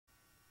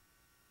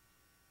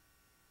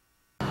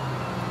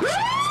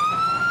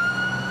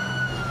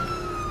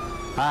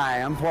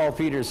Hi, I'm Paul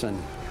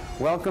Peterson.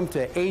 Welcome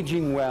to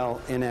Aging Well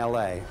in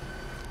LA.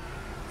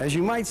 As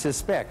you might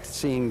suspect,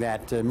 seeing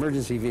that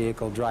emergency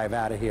vehicle drive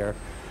out of here,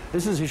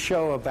 this is a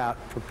show about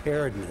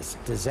preparedness,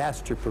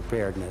 disaster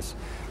preparedness,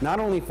 not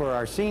only for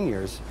our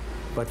seniors,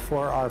 but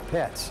for our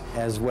pets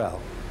as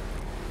well.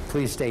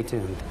 Please stay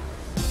tuned.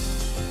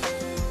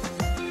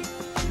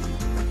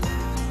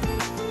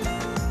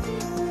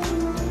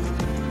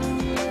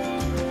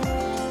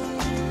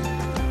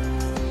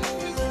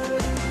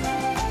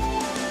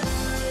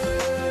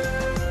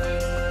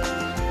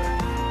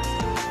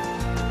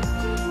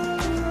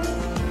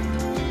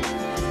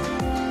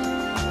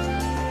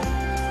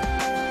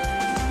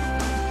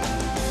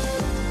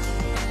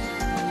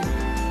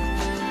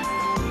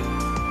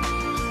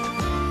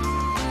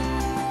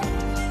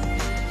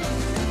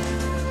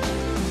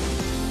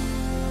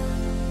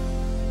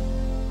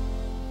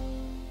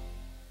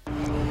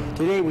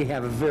 Today we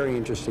have a very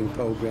interesting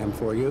program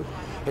for you.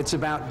 It's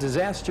about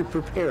disaster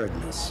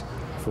preparedness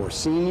for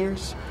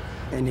seniors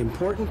and,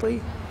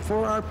 importantly,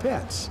 for our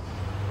pets.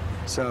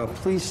 So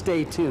please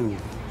stay tuned.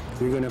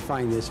 You're going to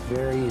find this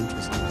very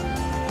interesting.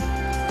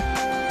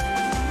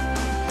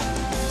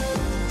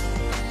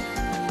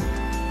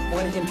 I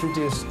want to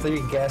introduce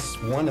three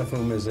guests, one of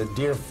whom is a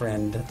dear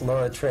friend,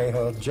 Laura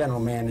Trejo, General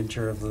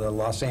Manager of the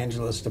Los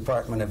Angeles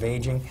Department of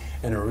Aging,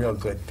 and a real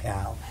good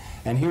pal.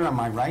 And here on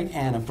my right,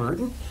 Anna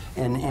Burton.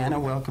 And Anna,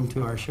 welcome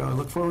to our show. I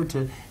look forward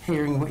to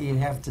hearing what you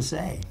have to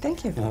say.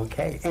 Thank you.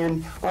 Okay.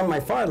 And on my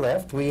far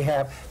left, we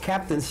have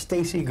Captain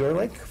Stacy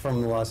Gerlich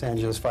from the Los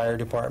Angeles Fire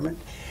Department.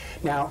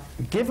 Now,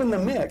 given the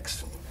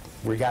mix,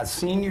 we got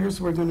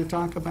seniors we're going to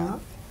talk about.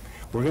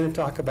 We're going to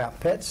talk about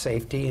pet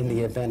safety in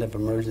the event of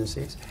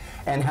emergencies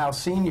and how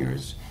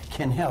seniors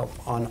can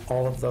help on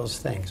all of those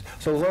things.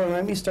 So, Laura,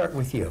 let me start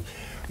with you.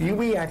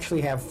 We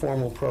actually have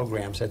formal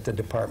programs at the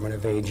Department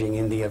of Aging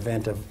in the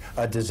event of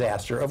a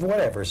disaster of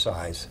whatever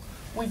size.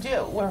 We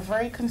do. We're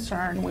very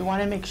concerned. We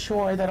want to make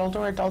sure that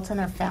older adults and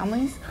their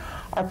families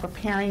are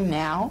preparing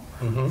now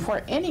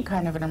for any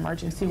kind of an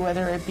emergency,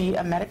 whether it be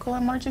a medical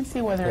emergency,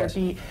 whether it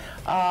be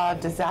a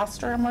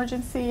disaster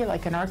emergency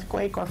like an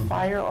earthquake or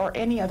fire or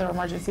any other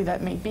emergency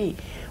that may be.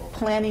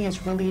 Planning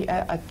is really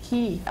a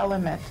key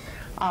element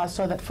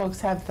so that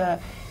folks have the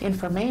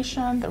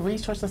information, the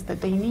resources that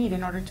they need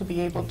in order to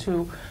be able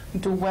to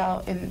do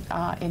well in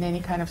any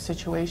kind of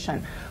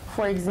situation.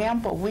 For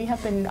example, we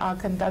have been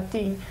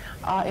conducting,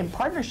 in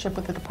partnership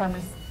with the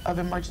Department of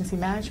Emergency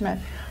Management,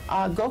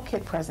 Go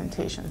Kit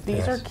presentations.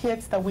 These are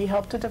kits that we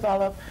help to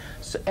develop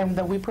and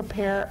that we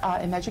prepare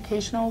an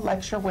educational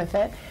lecture with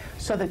it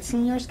so that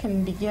seniors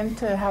can begin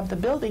to have the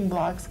building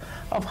blocks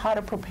of how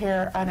to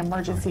prepare an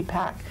emergency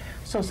pack.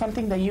 So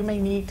something that you may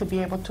need to be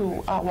able to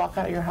walk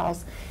out of your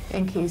house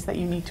in case that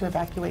you need to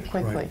evacuate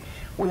quickly. Right.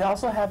 We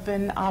also have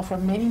been, for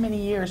many, many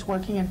years,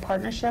 working in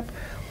partnership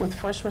with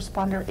first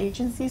responder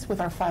agencies with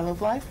our File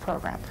of Life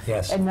program.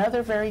 Yes.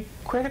 Another very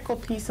critical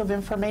piece of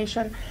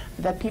information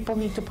that people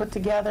need to put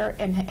together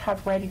and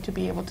have ready to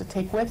be able to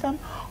take with them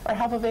or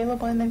have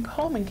available in their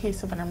home in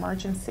case of an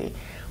emergency.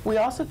 We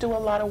also do a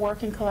lot of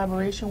work in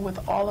collaboration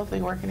with all of the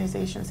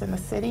organizations in the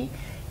city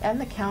and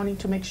the county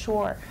to make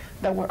sure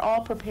that we're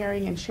all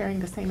preparing and sharing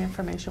the same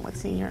information with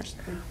seniors.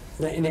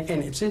 And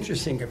it's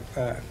interesting,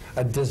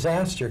 a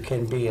disaster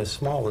can be as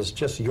small as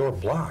just your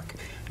block.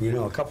 You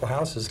know, a couple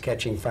houses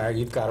catching fire,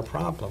 you've got a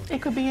problem.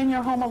 It could be in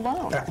your home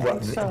alone.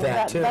 Well, so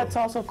that's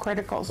also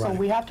critical. So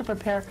we have to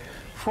prepare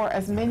for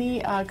as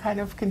many kind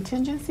of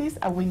contingencies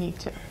as we need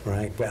to.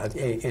 Right. Well,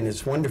 and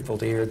it's wonderful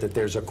to hear that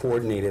there's a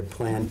coordinated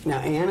plan. Now,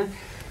 Anna,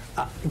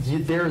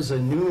 there's a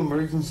new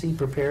emergency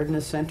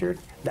preparedness center.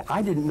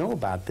 I didn't know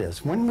about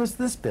this. When was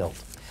this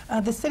built?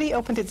 The city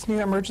opened its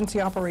new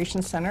Emergency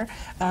Operations Center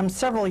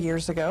several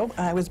years ago.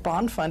 It was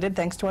bond funded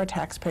thanks to our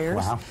taxpayers.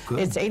 Wow, good.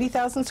 It's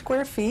 80,000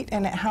 square feet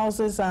and it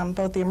houses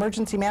both the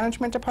Emergency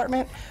Management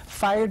Department,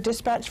 fire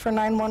dispatch for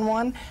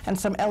 911, and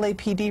some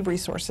LAPD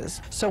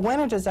resources. So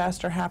when a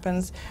disaster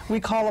happens, we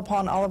call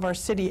upon all of our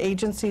city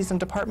agencies and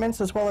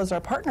departments as well as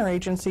our partner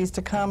agencies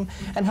to come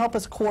and help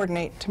us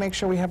coordinate to make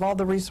sure we have all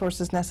the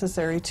resources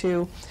necessary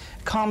to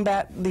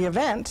combat the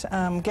event,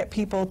 get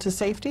people to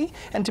safety,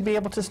 and to be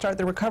able to start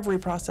the recovery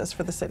process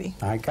for the city.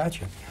 I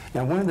got you.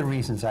 Now, one of the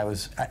reasons I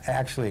was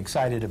actually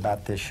excited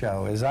about this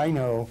show is I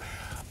know,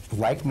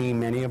 like me,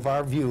 many of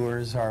our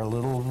viewers are a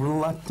little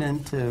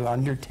reluctant to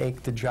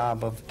undertake the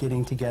job of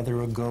getting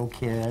together a Go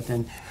Kit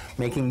and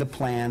making the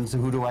plans,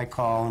 who do I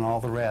call, and all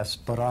the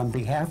rest. But on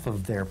behalf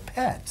of their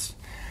pets,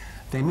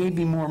 they may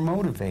be more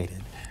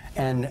motivated.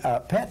 And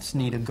pets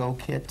need a Go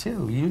Kit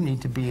too. You need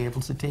to be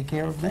able to take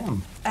care of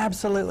them.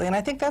 Absolutely, and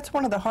I think that's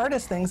one of the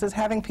hardest things is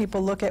having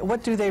people look at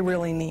what do they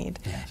really need.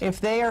 Yes.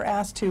 If they are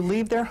asked to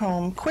leave their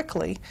home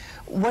quickly,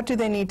 what do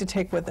they need to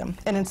take with them?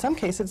 And in some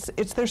cases,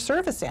 it's their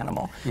service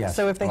animal. Yes.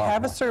 So if they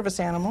have a service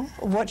animal,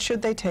 what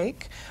should they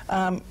take?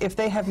 If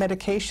they have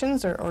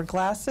medications or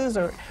glasses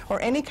or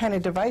any kind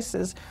of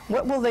devices,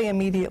 what will they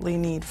immediately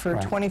need for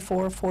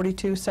 24,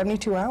 42,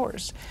 72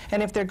 hours?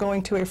 And if they're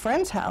going to a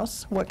friend's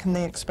house, what can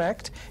they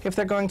expect? If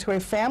they're going to a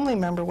family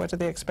member, what do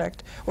they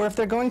expect? Or if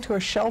they're going to a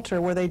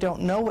shelter where they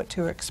don't know what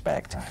to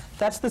expect,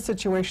 that's the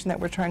situation that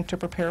we're trying to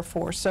prepare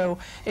for. So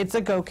it's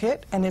a go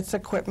kit, and it's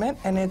equipment,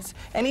 and it's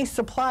any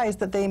supplies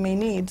that they may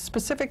need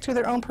specific to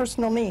their own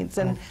personal needs.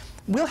 And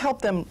we'll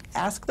help them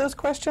ask those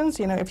questions,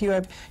 you know, if you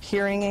have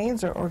hearing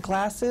aids or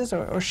glasses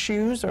or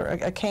shoes or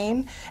a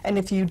cane, and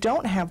if you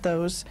don't have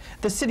those,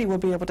 the city will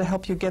be able to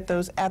help you get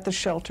those at the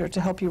shelter to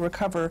help you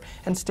recover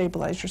and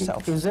stabilize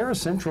yourself. Is there a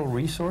central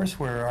resource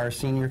where our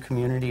senior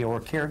community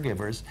or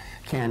caregivers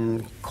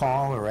can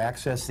call or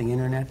access the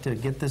internet to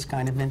get this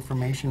kind of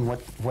information,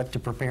 what to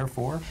prepare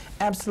for?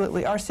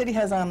 Absolutely. Our city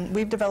has,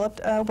 we've developed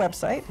a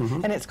website,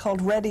 and it's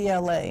called Ready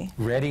LA.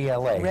 Ready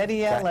LA.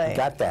 Ready LA.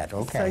 Got that,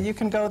 okay. So you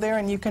can go there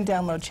and you can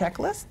download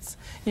checklists.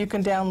 You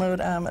can download,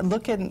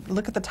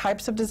 look at the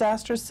types of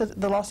disasters that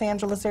the Los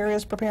Angeles area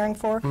is preparing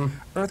for,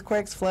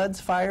 earthquakes,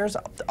 floods, fires,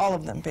 all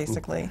of them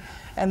basically.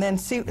 And then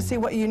see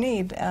what you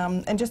need,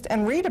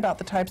 and read about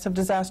the types of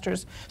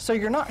disasters, so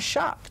you're not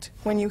shocked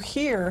when you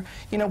hear,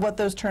 you know, what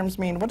those terms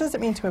mean. What does it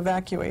mean to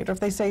evacuate? Or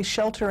if they say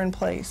shelter in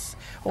place,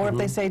 or if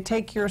they say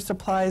take your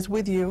supplies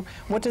with you,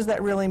 what does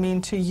that really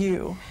mean to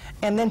you?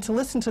 And then to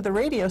listen to the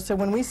radio, so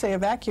when we say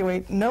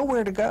evacuate, know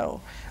where to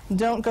go.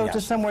 Don't go to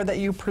somewhere that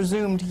you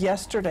presumed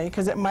yesterday,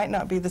 because it might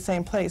not be the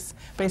same place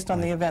based on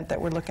the event that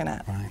we're looking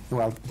at. Right.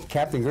 Well,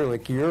 Captain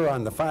Gerlich, you're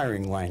on the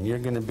firing line. You're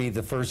going to be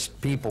the first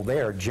people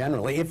there,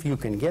 generally, if you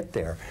can get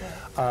there.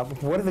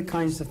 What are the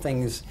kinds of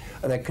things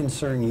that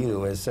concern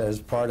you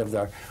as part of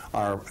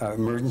our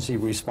emergency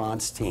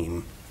response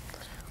team?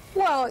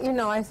 Well, you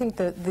know, I think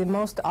that the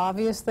most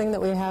obvious thing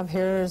that we have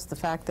here is the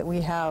fact that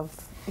we have,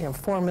 you know,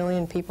 4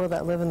 million people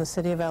that live in the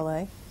city of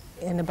LA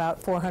in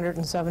about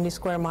 470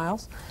 square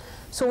miles.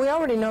 So we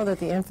already know that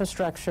the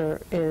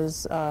infrastructure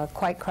is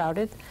quite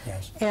crowded.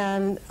 Yes.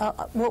 And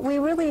what we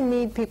really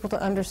need people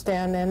to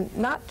understand, and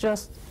not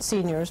just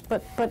seniors,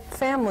 but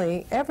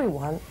family,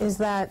 everyone, is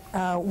that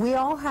we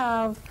all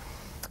have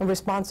a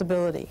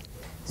responsibility.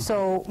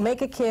 So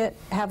make a kit,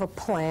 have a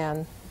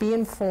plan, be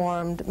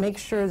informed, make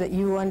sure that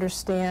you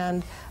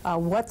understand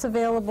what's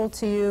available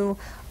to you,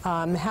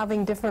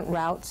 having different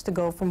routes to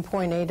go from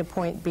point A to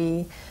point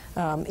B.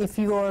 If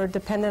you are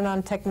dependent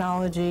on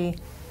technology,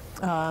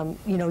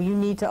 you know, you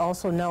need to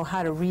also know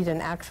how to read an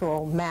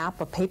actual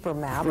map, a paper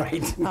map.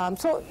 Right.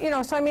 So, you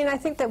know, so I mean, I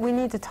think that we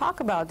need to talk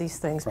about these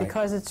things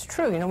because it's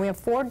true. You know, we have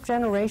 4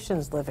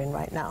 generations living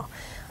right now.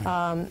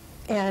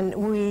 And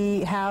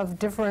we have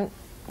different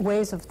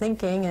ways of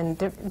thinking and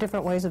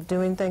different ways of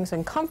doing things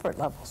and comfort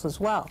levels as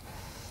well.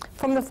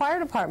 From the fire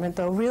department,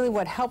 though, really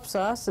what helps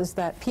us is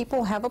that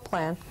people have a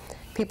plan.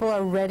 People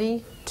are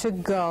ready to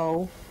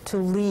go, to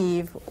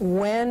leave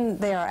when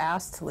they are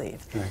asked to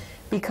leave. Right.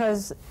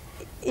 Because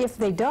if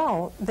they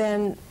don't,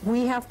 then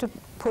we have to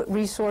put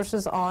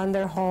resources on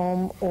their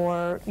home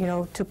or, you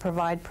know, to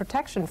provide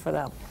protection for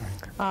them.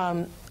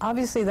 Right.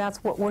 Obviously,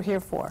 that's what we're here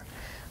for.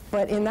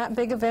 But in that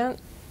big event,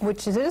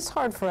 which it is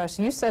hard for us,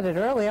 you said it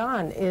early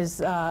on,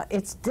 is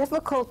it's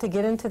difficult to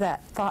get into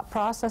that thought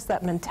process,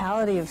 that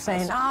mentality of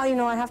saying, oh, you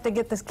know, I have to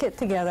get this kit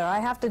together, I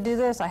have to do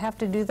this, I have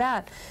to do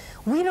that.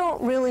 We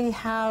don't really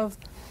have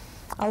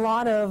a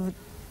lot of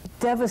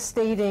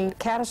devastating,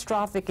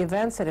 catastrophic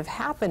events that have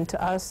happened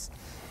to us.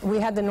 We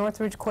had the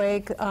Northridge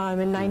quake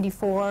in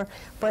 '94,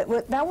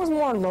 but that was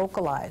more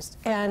localized.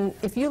 And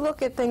if you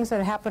look at things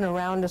that happen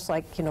around us,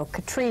 like, you know,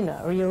 Katrina,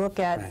 or you look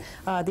at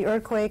the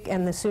earthquake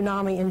and the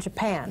tsunami in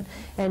Japan,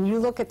 and you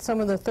look at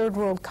some of the third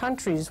world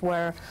countries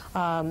where,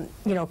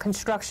 you know,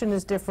 construction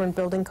is different,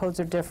 building codes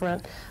are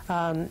different.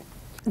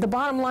 The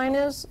bottom line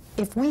is,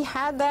 if we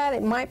had that,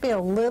 it might be a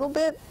little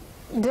bit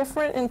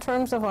different in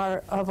terms of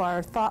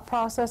our thought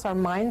process, our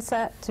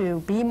mindset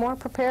to be more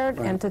prepared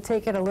and to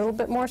take it a little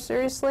bit more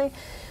seriously.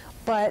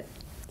 But,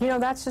 you know,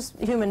 that's just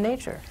human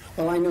nature.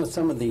 Well, I know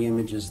some of the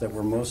images that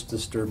were most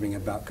disturbing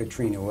about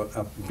Katrina,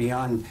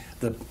 beyond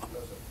the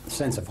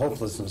sense of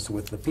hopelessness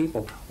with the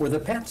people, were the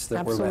pets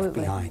that were left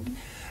behind.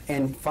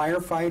 And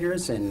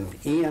firefighters and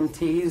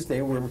EMTs,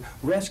 they were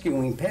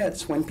rescuing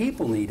pets when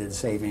people needed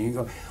saving. You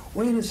go,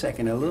 wait a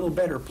second, a little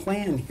better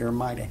plan here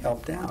might have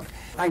helped out.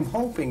 I'm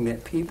hoping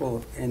that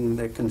people in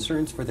the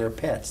concerns for their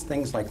pets,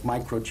 things like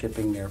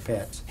microchipping their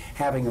pets,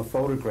 having a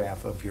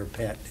photograph of your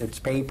pet, its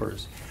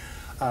papers,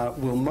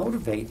 will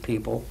motivate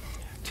people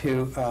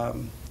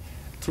to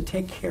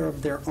take care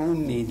of their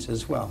own needs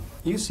as well.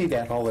 You see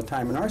that all the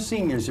time, and our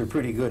seniors are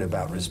pretty good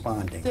about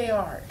responding. They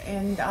are,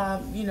 and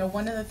you know,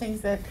 one of the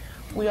things that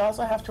we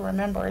also have to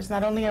remember is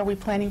not only are we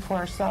planning for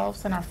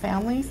ourselves and our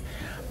families,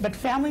 but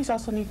families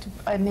also need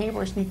to,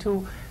 neighbors need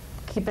to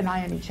keep an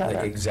eye on each other.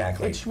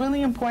 Exactly. It's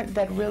really important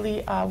that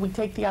really we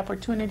take the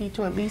opportunity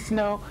to at least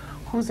know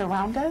who's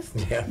around us,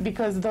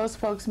 because those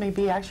folks may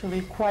be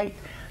actually quite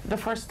the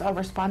first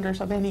responders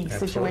of any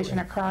situation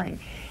occurring.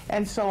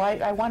 And so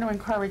I want to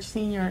encourage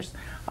seniors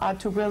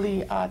to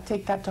really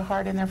take that to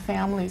heart in their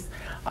families.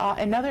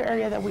 Another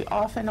area that we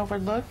often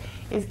overlook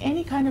is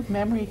any kind of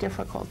memory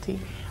difficulty.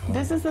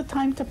 This is the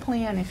time to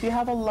plan. If you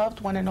have a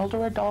loved one, an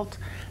older adult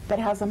that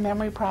has a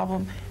memory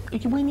problem,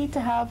 we need to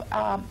have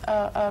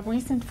a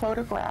recent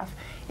photograph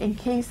in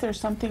case there's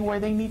something where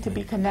they need to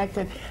be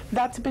connected.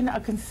 That's been a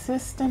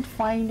consistent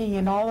finding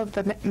in all of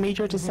the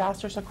major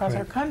disasters across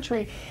our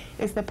country,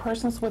 is that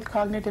persons with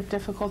cognitive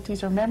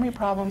difficulties or memory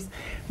problems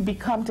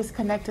become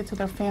disconnected to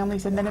their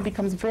families, and then it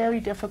becomes very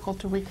difficult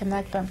to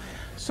reconnect them.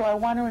 So I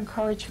want to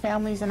encourage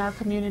families in our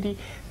community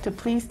to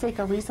please take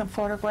a recent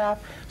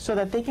photograph so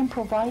that they can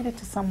provide it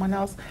to someone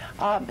else.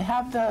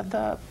 Have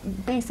the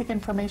basic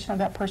information of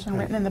that person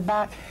written in the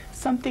back,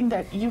 something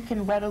that you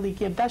can readily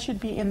give. That should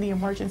be in the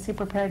emergency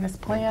preparedness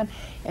plan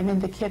and in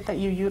the kit that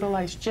you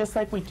utilize, just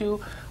like we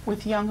do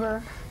with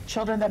younger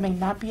children that may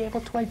not be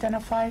able to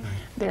identify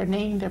their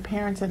name, their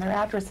parents, and their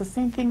address. The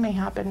same thing may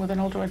happen with an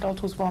older adult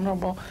who's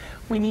vulnerable.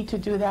 We need to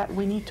do that.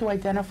 We need to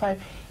identify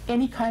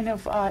any kind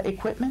of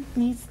equipment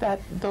needs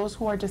that those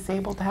who are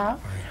disabled have.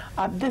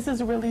 This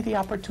is really the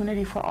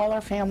opportunity for all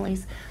our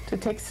families to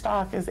take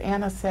stock, as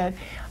Anna said.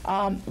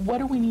 What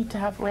do we need to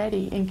have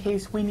ready in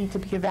case we need to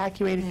be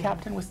evacuated?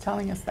 Captain was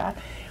telling us that.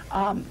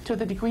 To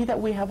the degree that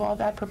we have all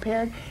that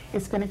prepared,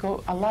 it's going to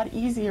go a lot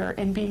easier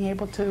in being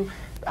able to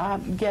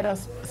get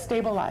us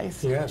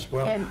stabilized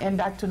and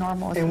back to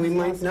normal. And we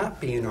might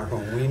not be in our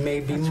home. We may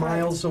be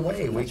miles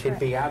away. We could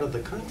be out of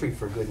the country,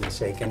 for goodness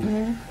sake.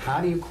 And how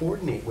do you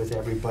coordinate with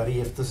everybody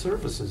if the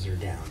services are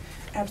down?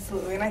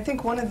 Absolutely, and I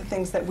think one of the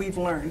things that we've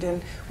learned,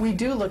 and we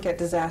do look at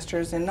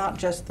disasters in not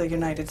just the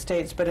United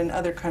States, but in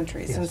other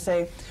countries, and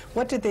say,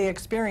 what did they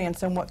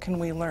experience and what can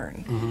we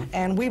learn?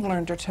 And we've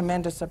learned a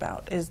tremendous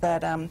about is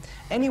that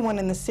anyone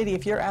in the city,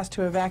 if you're asked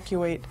to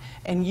evacuate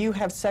and you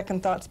have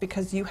second thoughts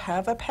because you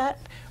have a pet,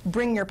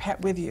 bring your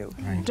pet with you.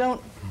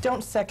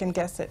 Don't second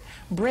guess it.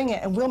 Bring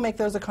it, and we'll make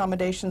those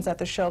accommodations at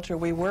the shelter.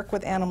 We work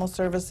with animal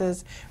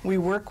services, we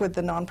work with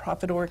the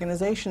nonprofit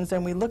organizations,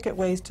 and we look at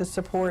ways to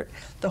support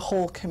the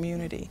whole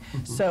community.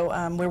 So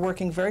we're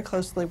working very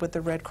closely with the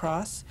Red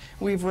Cross.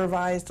 We've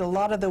revised a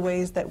lot of the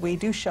ways that we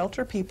do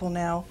shelter people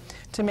now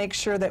to make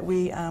sure that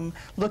we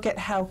look at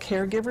how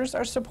caregivers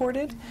are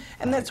supported.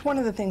 And that's one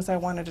of the things I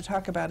wanted to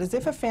talk about, is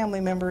if a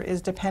family member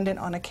is dependent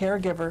on a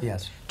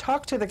caregiver,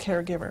 talk to the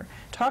caregiver,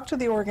 talk to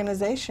the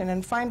organization,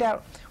 and find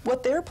out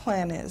what their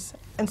plan is.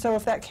 And so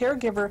if that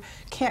caregiver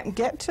can't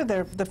get to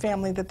the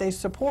family that they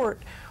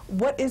support,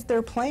 what is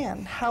their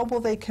plan? How will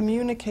they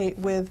communicate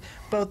with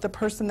both the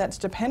person that's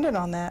dependent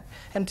on that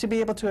and to be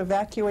able to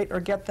evacuate or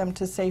get them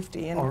to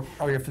safety? And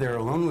or if they're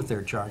alone with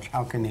their charge,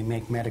 how can they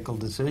make medical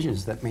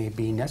decisions that may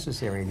be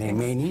necessary? They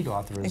may need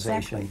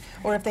authorization. Exactly.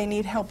 Or if they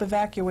need help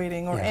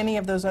evacuating or any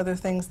of those other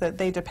things that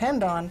they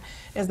depend on,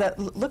 is that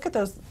look at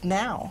those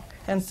now.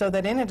 And so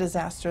that in a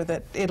disaster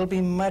that it'll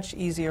be much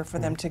easier for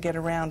them to get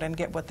around and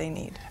get what they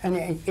need. And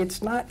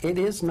it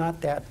is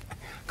not that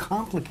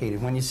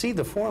complicated. When you see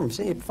the forms,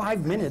 in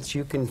 5 minutes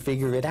you can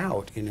figure it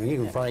out. You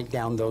can write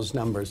down those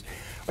numbers.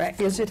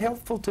 Is it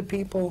helpful to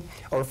people,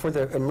 or for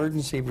the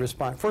emergency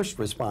first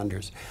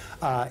responders,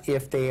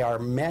 if they are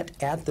met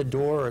at the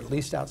door or at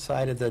least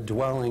outside of the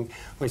dwelling,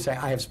 we say,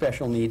 I have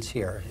special needs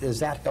here. Is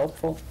that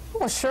helpful?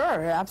 Well, sure,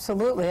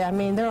 absolutely. I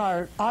mean, there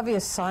are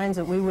obvious signs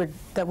that we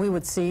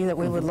would see, that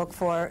we would look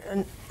for.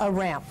 A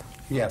ramp.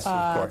 Yes,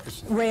 of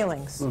course.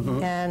 Railings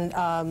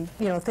and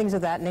things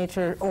of that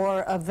nature,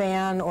 or a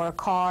van or a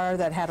car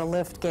that had a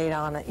lift gate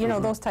on it.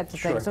 Those types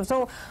of things.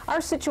 So our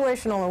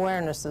situational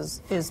awareness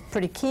is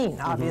pretty keen,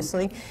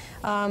 obviously,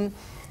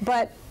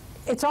 but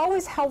it's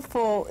always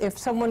helpful if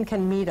someone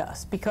can meet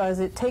us, because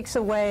it takes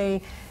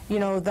away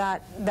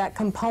that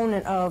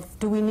component of,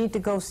 do we need to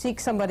go seek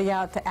somebody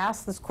out to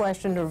ask this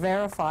question or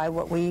verify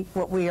what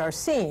we are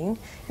seeing?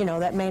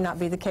 That may not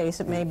be the case.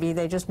 It may be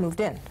they just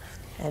moved in.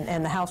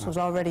 And the house was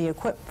already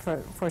equipped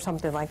for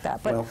something like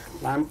that. But well,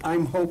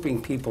 I'm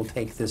hoping people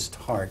take this to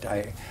heart.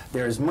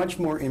 There is much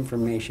more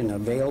information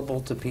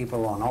available to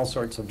people on all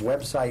sorts of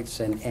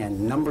websites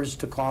and numbers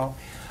to call.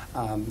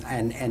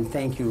 And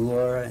thank you,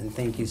 Laura, and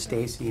thank you,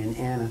 Stacy and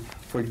Anna,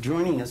 for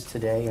joining us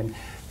today and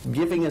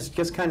giving us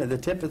just kind of the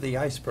tip of the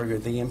iceberg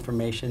of the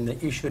information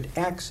that you should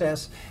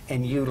access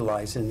and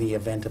utilize in the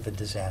event of a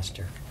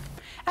disaster.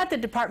 At the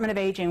Department of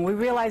Aging, we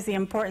realize the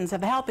importance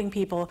of helping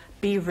people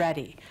be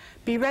ready.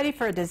 Be ready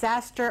for a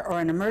disaster or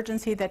an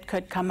emergency that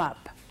could come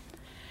up.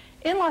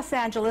 In Los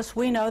Angeles,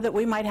 we know that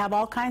we might have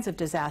all kinds of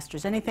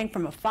disasters, anything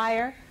from a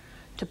fire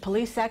to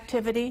police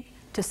activity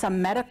to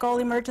some medical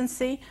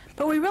emergency,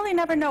 but we really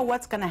never know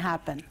what's going to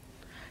happen.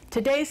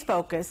 Today's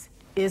focus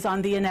is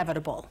on the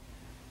inevitable,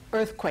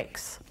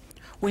 earthquakes.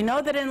 We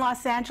know that in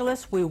Los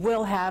Angeles we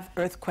will have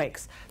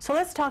earthquakes, so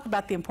let's talk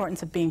about the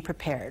importance of being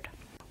prepared.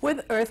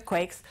 With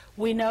earthquakes,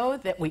 we know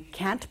that we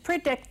can't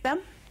predict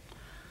them,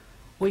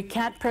 we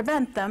can't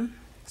prevent them,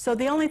 so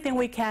the only thing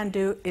we can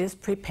do is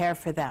prepare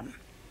for them.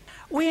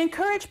 We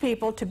encourage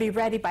people to be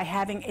ready by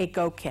having a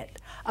go kit.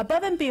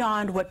 Above and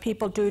beyond what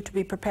people do to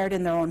be prepared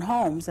in their own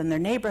homes and their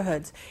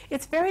neighborhoods,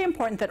 it's very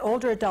important that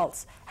older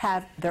adults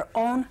have their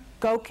own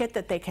go kit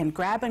that they can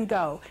grab and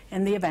go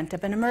in the event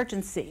of an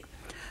emergency.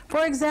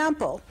 For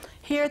example,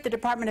 here at the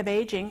Department of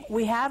Aging,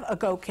 we have a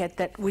Go Kit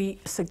that we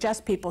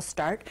suggest people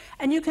start,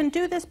 and you can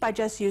do this by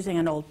just using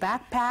an old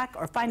backpack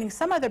or finding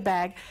some other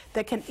bag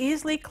that can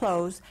easily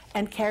close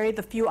and carry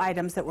the few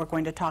items that we're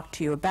going to talk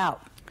to you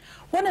about.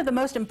 One of the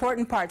most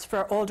important parts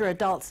for older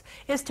adults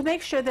is to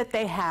make sure that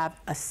they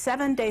have a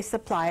 7-day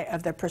supply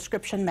of their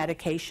prescription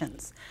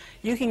medications.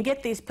 You can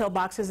get these pill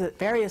boxes at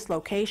various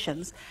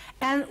locations,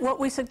 and what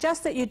we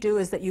suggest that you do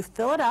is that you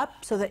fill it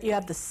up so that you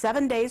have the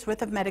 7 days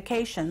worth of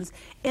medications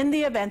in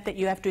the event that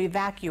you have to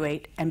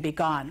evacuate and be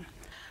gone.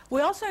 We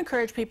also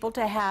encourage people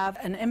to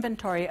have an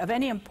inventory of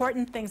any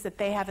important things that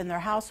they have in their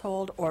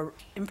household or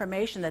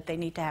information that they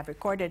need to have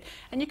recorded,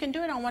 and you can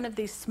do it on one of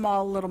these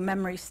small little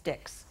memory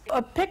sticks.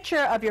 A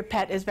picture of your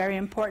pet is very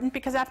important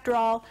because, after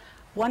all,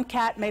 one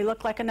cat may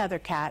look like another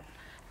cat,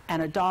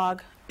 and a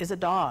dog is a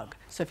dog.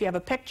 So if you have a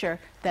picture,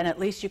 then at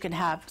least you can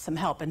have some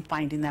help in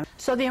finding them.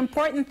 So the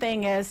important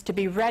thing is to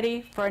be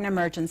ready for an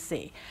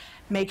emergency.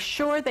 Make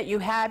sure that you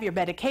have your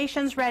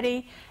medications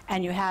ready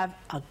and you have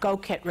a Go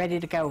Kit ready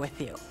to go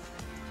with you.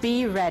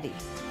 Be ready.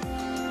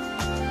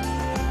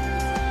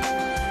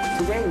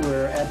 Today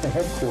we're at the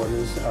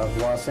headquarters of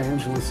Los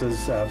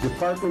Angeles'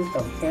 Department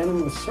of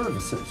Animal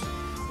Services,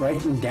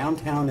 right in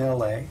downtown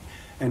LA.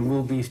 And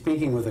we'll be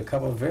speaking with a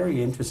couple of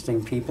very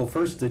interesting people.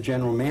 First, the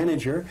general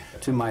manager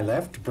to my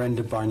left,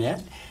 Brenda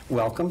Barnett.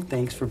 Welcome.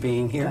 Thanks for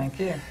being here. Thank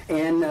you.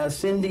 And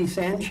Cindy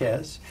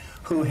Sanchez,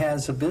 who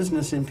has a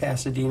business in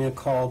Pasadena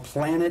called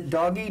Planet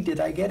Doggy. Did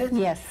I get it?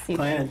 Yes.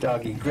 Planet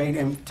Doggy. Great.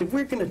 And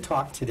we're going to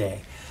talk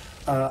today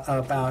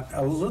about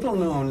a little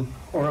known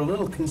or a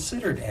little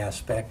considered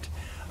aspect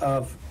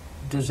of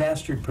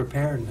disaster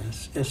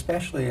preparedness,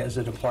 especially as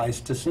it applies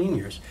to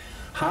seniors.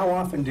 How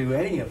often do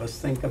any of us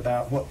think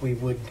about what we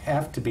would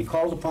have to be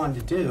called upon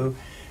to do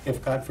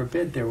if, God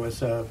forbid, there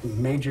was a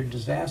major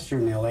disaster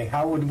in LA?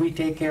 How would we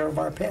take care of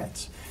our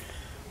pets?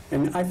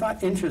 And I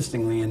thought,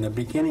 interestingly, in the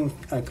beginning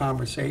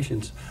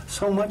conversations,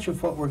 so much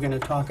of what we're going to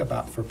talk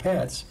about for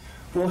pets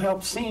will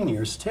help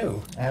seniors,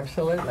 too.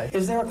 Absolutely.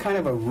 Is there a kind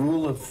of a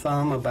rule of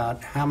thumb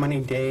about how many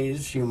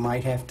days you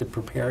might have to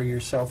prepare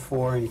yourself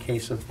for in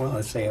case of, well,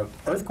 let's say, an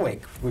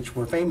earthquake, which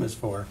we're famous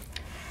for?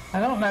 I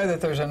don't know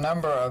that there's a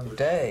number of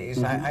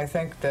days. I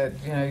think that,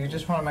 you know, you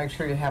just want to make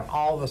sure you have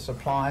all the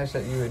supplies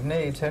that you would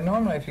need. So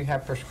normally if you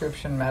have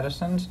prescription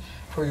medicines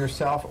for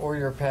yourself or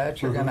your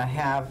pet, you're going to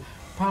have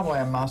probably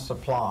a must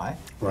supply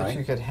that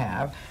you could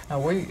have.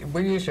 We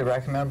usually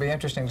recommend, it'd be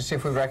interesting to see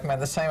if we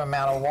recommend the same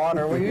amount of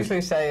water. We usually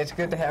say it's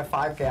good to have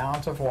 5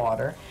 gallons of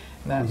water,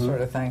 and that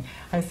sort of thing.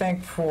 I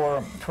think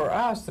for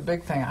us, the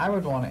big thing I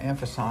would want to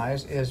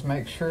emphasize is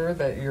make sure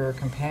that your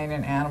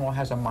companion animal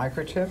has a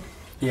microchip.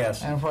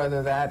 Yes. And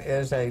whether that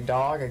is a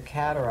dog, a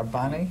cat, or a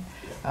bunny,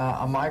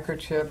 a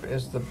microchip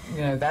is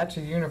that's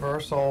a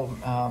universal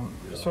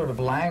sort of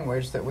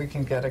language that we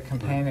can get a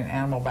companion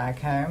animal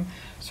back home.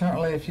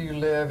 Certainly if you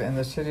live in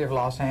the city of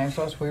Los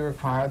Angeles, we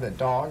require that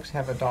dogs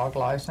have a dog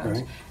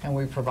license, and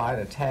we provide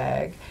a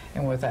tag.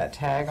 And with that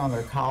tag on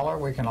their collar,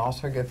 we can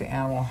also get the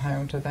animal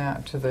home to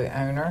the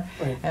owner.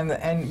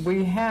 And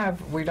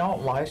we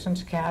don't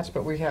license cats,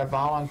 but we have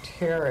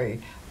voluntary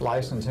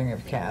licensing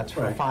of cats.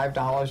 For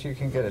 $5 you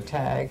can get a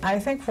tag. I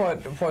think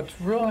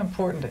what's real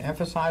important to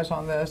emphasize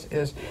on this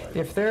is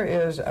if there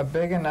is a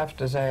big enough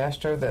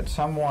disaster that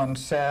someone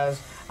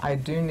says, I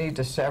do need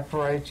to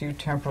separate you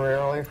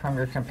temporarily from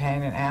your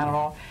companion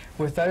animal,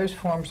 with those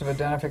forms of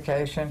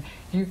identification,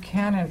 you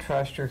can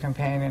entrust your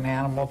companion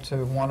animal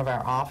to one of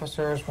our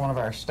officers, one of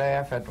our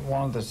staff at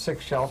one of the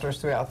 6 shelters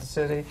throughout the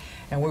city,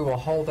 and we will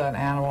hold that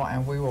animal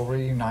and we will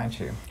reunite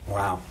you.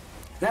 Wow.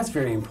 That's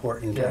very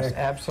important. Yes,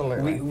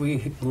 absolutely.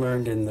 We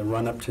learned in the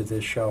run-up to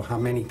this show how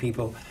many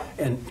people,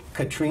 and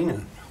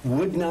Katrina,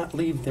 would not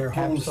leave their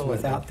homes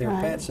without their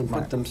pets and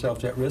put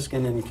themselves at risk,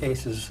 and in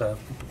cases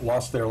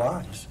lost their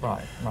lives.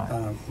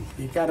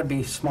 You got to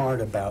be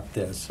smart about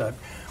this.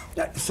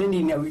 Cindy,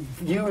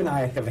 you and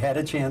I have had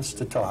a chance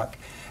to talk,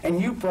 and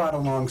you brought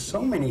along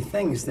so many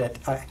things that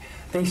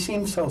they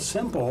seem so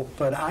simple,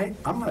 but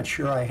I'm not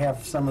sure I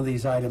have some of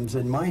these items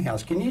in my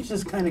house. Can you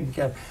just kind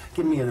of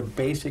give me the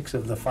basics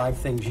of the 5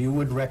 things you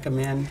would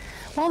recommend?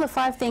 Well, the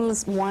 5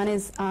 things, one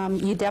is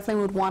you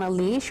definitely would want a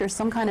leash or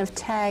some kind of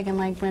tag, and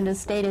like Brenda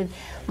stated,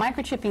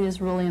 microchipping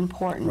is really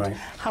important.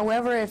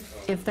 However,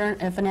 if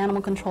an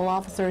animal control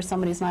officer or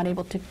somebody's not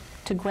able to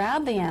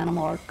grab the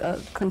animal or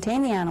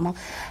contain the animal,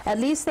 at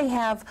least they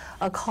have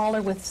a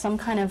collar with some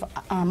kind of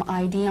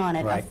ID on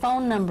it, a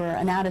phone number,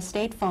 an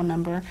out-of-state phone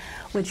number,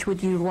 which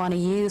you want to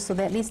use, so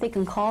that at least they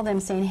can call them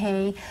saying,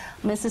 hey,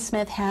 Mrs.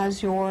 Smith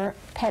has your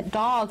pet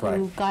dog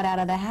who got out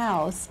of the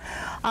house.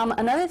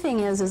 Another thing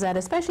is that,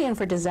 especially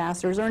for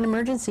disasters or an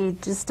emergency,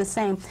 just the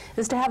same,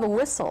 is to have a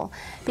whistle.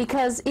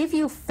 Because if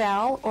you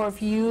fell or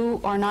if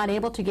you are not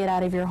able to get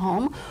out of your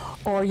home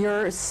or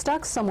you're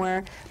stuck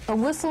somewhere, a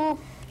whistle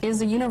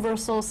is a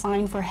universal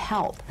sign for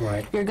help.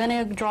 You're going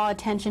to draw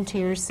attention to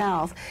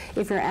yourself.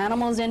 If your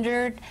animal is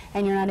injured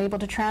and you're not able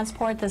to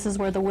transport, this is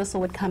where the whistle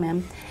would come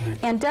in.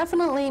 And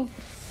definitely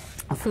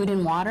food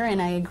and water,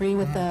 and I agree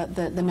with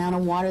the amount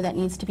of water that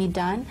needs to be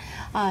done.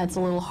 It's a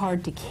little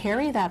hard to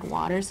carry that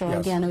water, so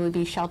again, it would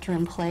be shelter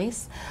in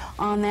place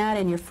on that,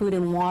 and your food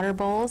and water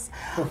bowls.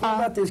 Well, how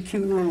about this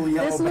cute little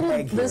yellow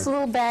bag here? This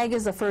little bag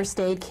is a first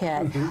aid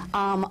kit.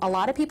 A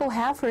lot of people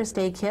have first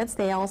aid kits.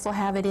 They also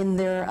have it in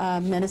their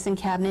medicine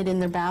cabinet in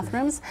their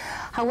bathrooms.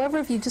 However,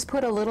 if you just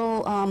put a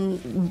little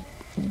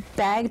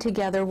bag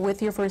together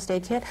with your first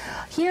aid kit,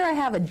 here I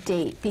have a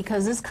date,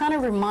 because this kind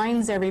of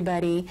reminds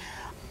everybody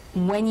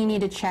when you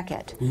need to check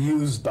it.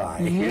 Used by.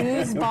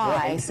 Used by.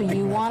 Right. So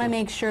you want to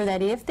make sure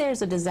that if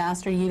there's a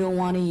disaster, you don't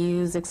want to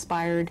use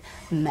expired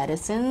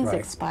medicines,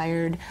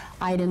 expired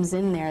items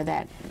in there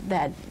that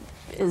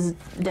is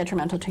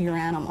detrimental to your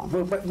animal.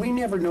 But we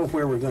never know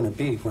where we're going to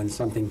be when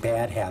something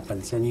bad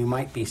happens, and you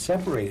might be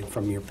separated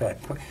from your pet.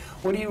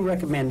 What do you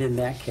recommend in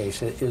that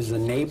case? Is a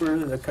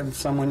neighbor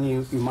someone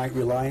you might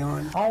rely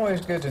on?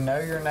 Always good to know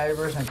your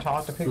neighbors and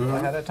talk to people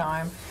ahead of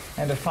time,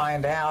 and to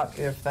find out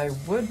if they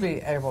would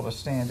be able to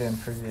stand in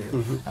for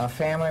you.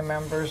 Family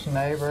members,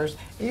 neighbors,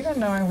 even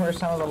knowing where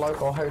some of the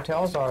local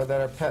hotels are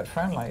that are pet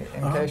friendly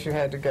in case you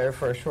had to go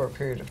for a short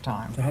period of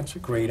time. That's a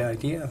great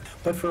idea.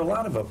 But for a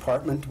lot of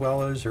apartment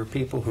dwellers or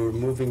people who are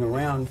moving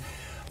around,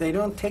 they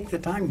don't take the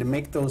time to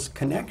make those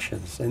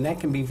connections, and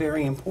that can be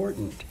very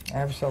important.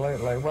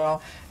 Absolutely.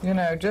 Well, you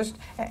know,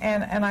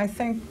 and I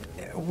think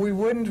we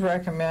wouldn't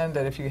recommend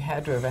that if you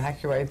had to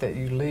evacuate that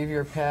you leave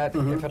your pet.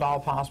 If at all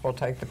possible,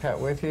 take the pet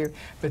with you.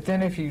 But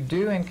then if you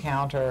do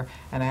encounter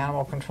an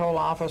animal control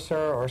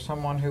officer or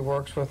someone who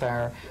works with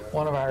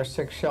one of our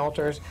 6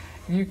 shelters,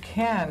 you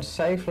can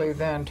safely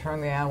then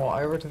turn the animal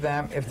over to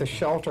them if the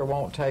shelter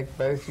won't take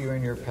both you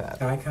and your pet.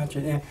 I got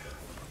you.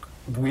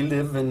 We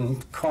live in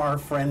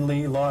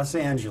car-friendly Los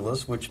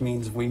Angeles, which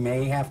means we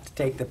may have to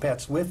take the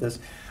pets with us.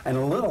 And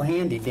a little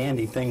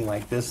handy-dandy thing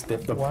like this, the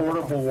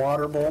portable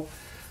water bowl,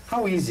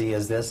 how easy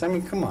is this? I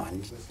mean, come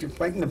on,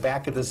 right in the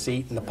back of the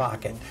seat in the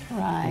pocket.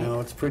 Right. You know,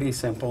 it's pretty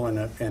simple, and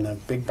a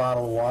big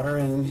bottle of water,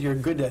 and you're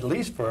good at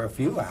least for a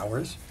few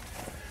hours.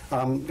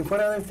 What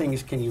other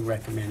things can you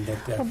recommend?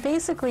 Well,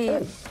 basically,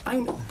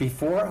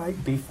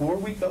 Before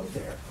we go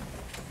there,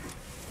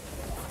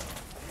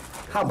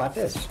 how about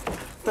this?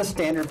 The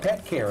standard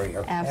pet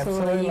carrier.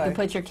 absolutely. You can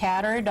put your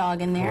cat or a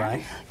dog in there.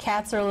 Right.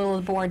 Cats are a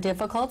little more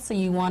difficult, so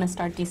you want to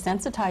start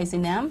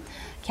desensitizing them.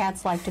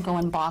 Cats like to go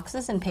in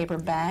boxes and paper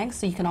bags,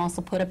 so you can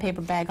also put a paper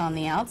bag on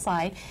the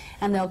outside,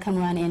 and they'll come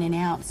run in and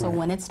out. So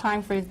when it's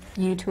time for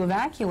you to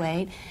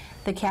evacuate,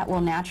 the cat will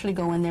naturally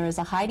go in there as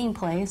a hiding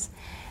place,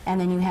 and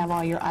then you have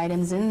all your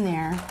items in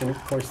there. And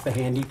of course the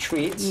handy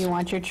treats. You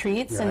want your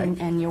treats, Right.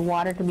 and your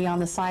water can be on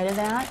the side of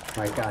that.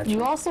 I got you.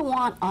 You also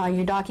want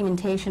your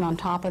documentation on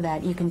top of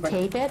that. You can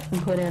tape it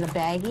and put it in a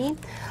baggie.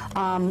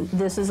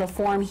 This is a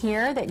form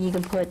here that you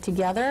can put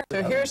together.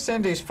 So here's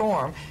Cindy's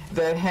form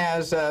that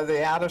has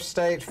the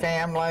out-of-state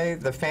family,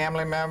 the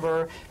family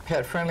member,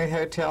 pet-friendly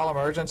hotel,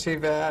 emergency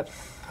vet,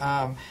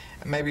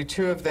 maybe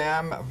 2 of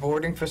them,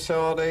 boarding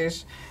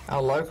facilities,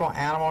 local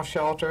animal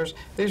shelters.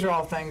 These are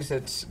all things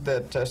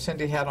that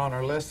Cindy had on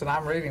her list that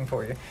I'm reading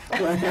for you.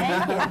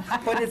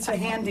 But it's a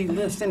handy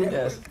list, and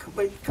it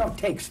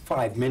takes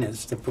 5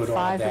 minutes to put all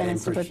that in. 5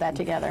 minutes to put that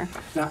together.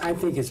 Now, I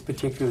think it's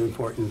particularly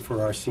important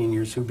for our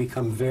seniors who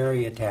become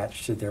very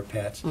attached to their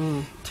pets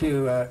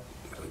to,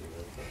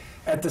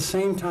 at the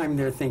same time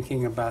they're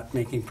thinking about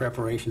making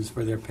preparations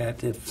for their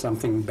pet if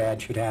something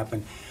bad should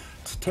happen,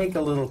 to take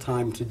a little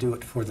time to do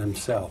it for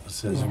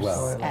themselves as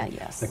well.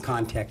 Yes. The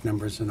contact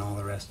numbers and all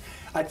the rest.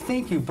 I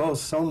thank you both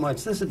so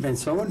much. This has been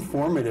so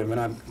informative,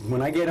 and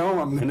when I get home,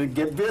 I'm going to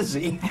get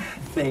busy.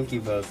 Thank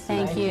you both.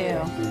 Thank you.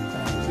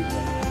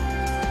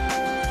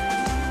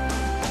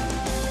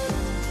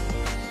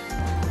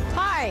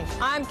 Hi,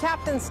 I'm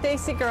Captain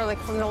Stacy Gerlich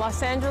from the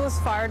Los Angeles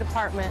Fire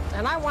Department,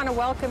 and I want to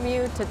welcome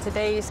you to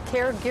today's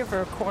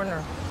Caregiver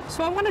Corner.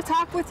 So I want to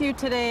talk with you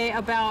today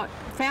about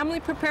family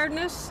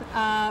preparedness.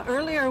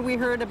 Earlier we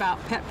heard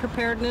about pet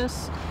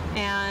preparedness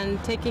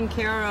and taking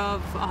care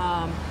of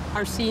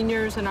our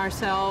seniors and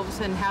ourselves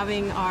and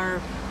having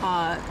our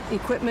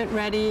equipment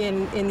ready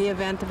in the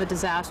event of a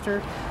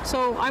disaster.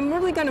 So I'm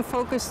really going to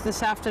focus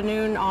this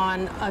afternoon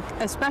on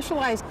a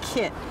specialized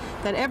kit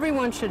that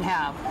everyone should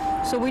have.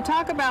 So we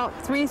talk about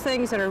 3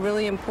 things that are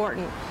really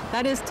important.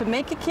 That is to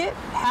make a kit,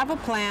 have a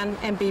plan,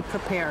 and be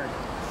prepared.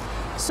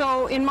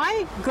 So in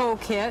my Go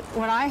Kit,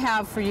 what I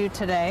have for you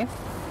today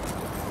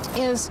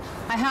is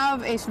I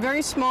have a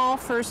very small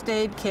first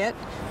aid kit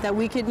that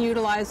we can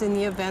utilize in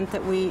the event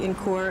that we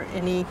incur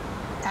any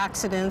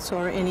accidents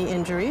or any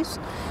injuries.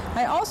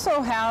 I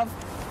also have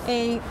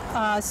a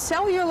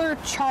cellular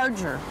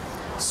charger.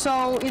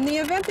 So in the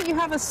event that you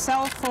have a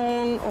cell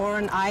phone or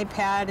an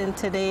iPad in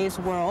today's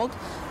world,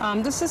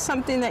 this is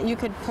something that you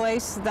could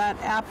place that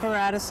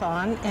apparatus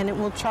on, and it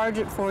will charge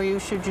it for you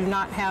should you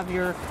not have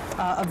your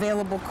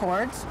available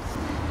cords.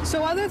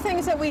 So other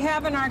things that we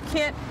have in our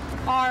kit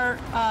are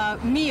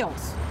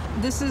meals.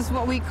 This is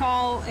what we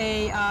call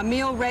a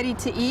meal ready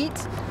to eat,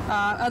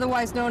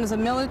 otherwise known as a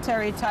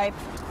military type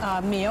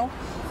meal.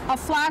 A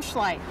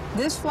flashlight.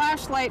 This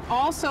flashlight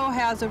also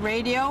has a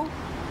radio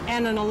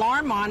and an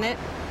alarm on it,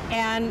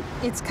 and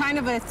it's kind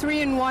of a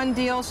 3-in-1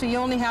 deal, so you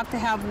only have to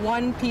have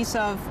one piece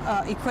of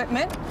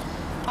equipment.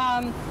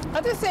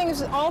 Other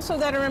things also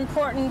that are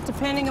important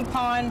depending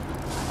upon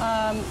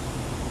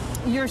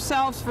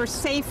yourselves for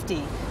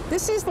safety.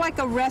 This is like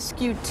a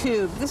rescue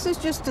tube. This is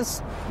just a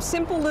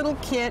simple little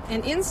kit,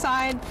 and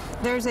inside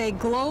there's a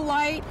glow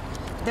light.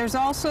 There's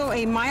also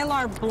a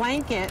Mylar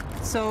blanket,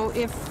 so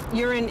if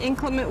you're in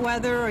inclement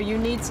weather or you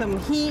need some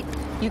heat,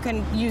 you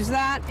can use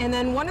that. And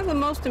then one of the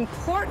most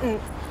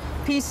important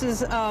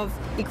pieces of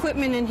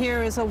equipment in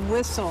here is a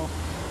whistle,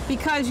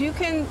 because you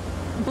can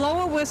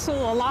blow a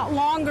whistle a lot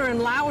longer and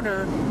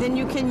louder than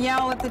you can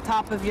yell at the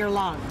top of your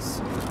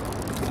lungs.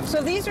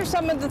 So these are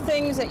some of the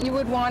things that you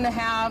would want to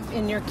have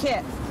in your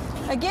kit.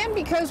 Again,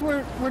 because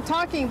we're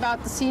talking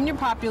about the senior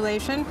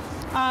population,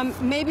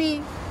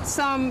 maybe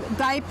some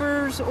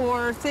diapers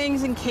or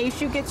things in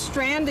case you get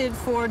stranded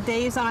for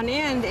days on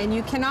end and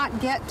you cannot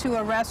get to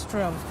a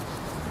restroom.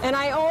 And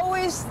I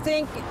always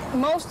think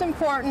most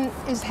important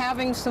is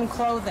having some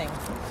clothing.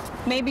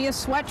 Maybe a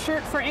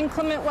sweatshirt for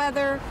inclement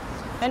weather,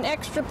 an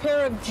extra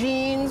pair of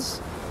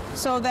jeans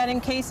so that in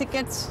case it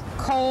gets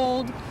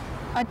cold,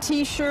 a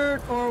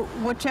t-shirt or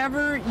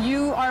whichever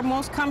you are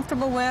most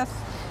comfortable with,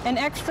 an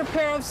extra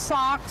pair of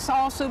socks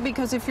also,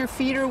 because if your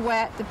feet are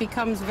wet, it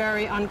becomes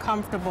very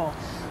uncomfortable.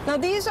 Now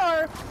these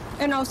are,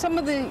 some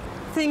of the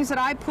things that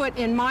I put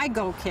in my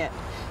Go Kit,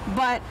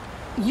 but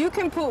you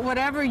can put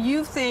whatever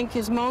you think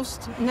is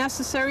most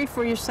necessary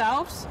for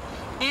yourselves.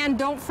 And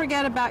don't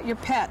forget about your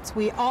pets.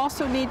 We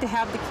also need to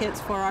have the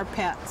kits for our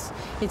pets.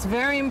 It's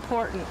very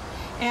important.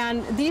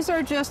 And these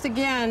are just,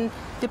 again,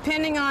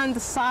 depending on the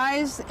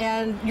size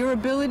and your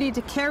ability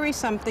to carry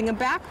something, a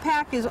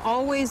backpack is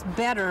always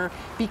better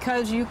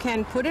because you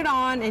can put it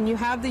on and you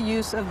have the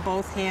use of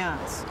both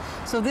hands.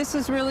 So this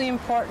is really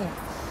important.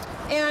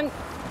 And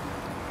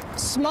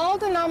small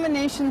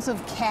denominations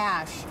of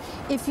cash.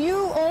 If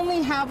you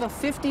only have a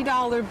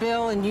 $50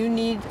 bill and you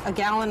need a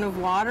gallon of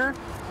water,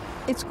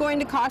 it's going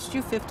to cost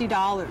you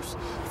 $50.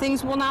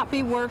 Things will not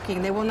be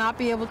working. They will not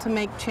be able to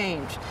make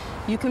change.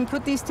 You can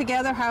put these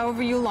together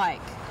however you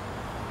like.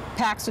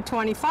 Packs of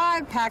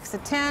 25, packs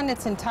of 10,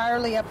 it's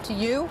entirely up to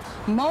you.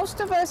 Most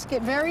of us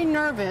get very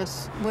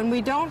nervous when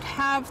we don't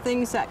have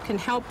things that can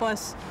help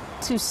us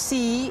to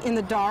see in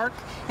the dark,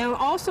 and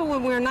also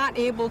when we're not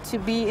able to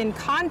be in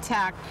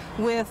contact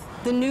with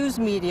the news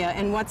media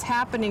and what's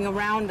happening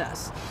around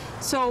us.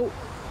 So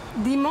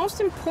the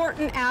most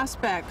important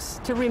aspects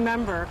to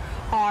remember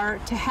are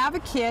to have a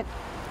kit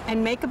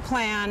and make a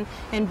plan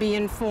and be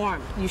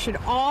informed. You should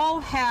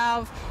all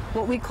have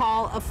what we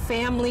call a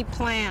family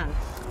plan.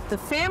 The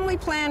family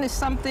plan is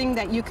something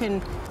that you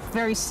can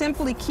very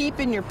simply keep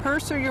in your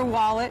purse or your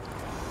wallet.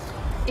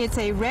 It's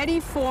a ready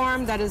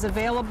form that is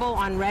available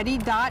on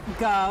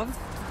ready.gov.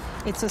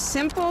 It's a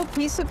simple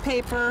piece of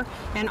paper,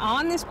 and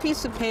on this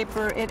piece of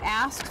paper it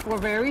asks for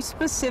very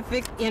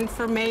specific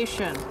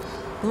information,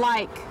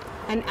 like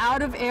an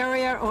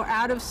out-of-area or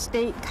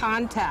out-of-state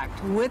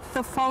contact with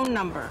the phone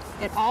number.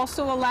 It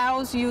also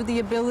allows you the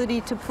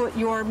ability to put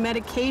your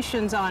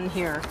medications on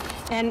here.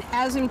 And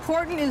as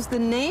important as the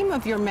name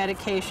of your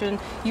medication,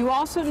 you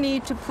also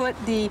need to put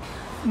the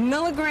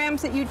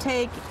milligrams that you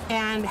take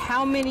and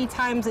how many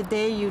times a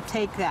day you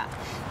take that.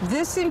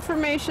 This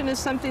information is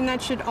something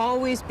that should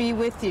always be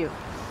with you.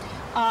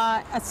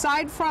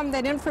 Aside from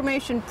that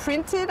information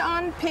printed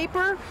on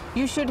paper,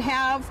 you should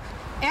have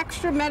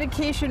extra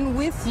medication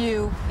with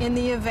you in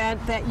the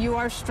event that you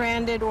are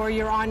stranded or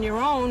you're on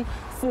your own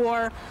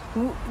for,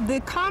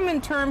 the common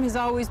term has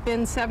always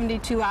been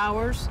 72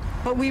 hours,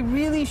 but we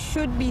really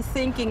should be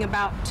thinking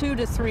about 2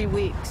 to 3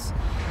 weeks.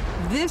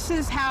 This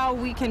is how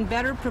we can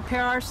better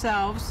prepare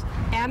ourselves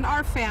and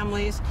our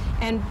families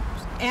and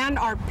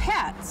our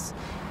pets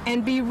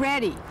and be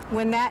ready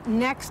when that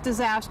next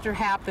disaster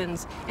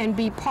happens and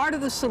be part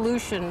of the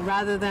solution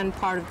rather than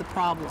part of the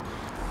problem.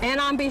 And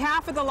on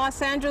behalf of the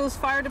Los Angeles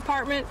Fire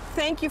Department,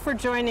 thank you for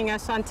joining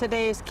us on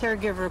today's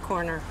Caregiver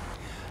Corner.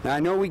 Now, I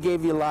know we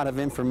gave you a lot of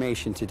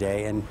information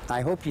today, and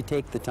I hope you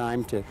take the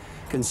time to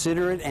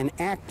consider it and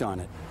act on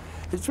it.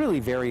 It's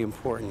really very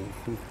important.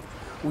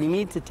 We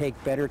need to take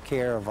better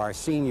care of our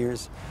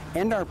seniors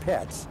and our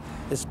pets,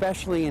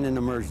 especially in an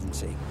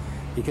emergency.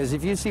 Because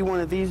if you see one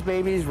of these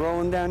babies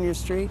rolling down your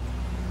street,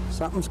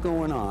 something's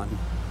going on,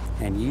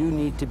 and you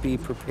need to be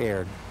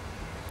prepared.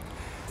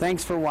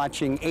 Thanks for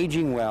watching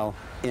Aging Well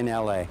in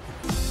LA.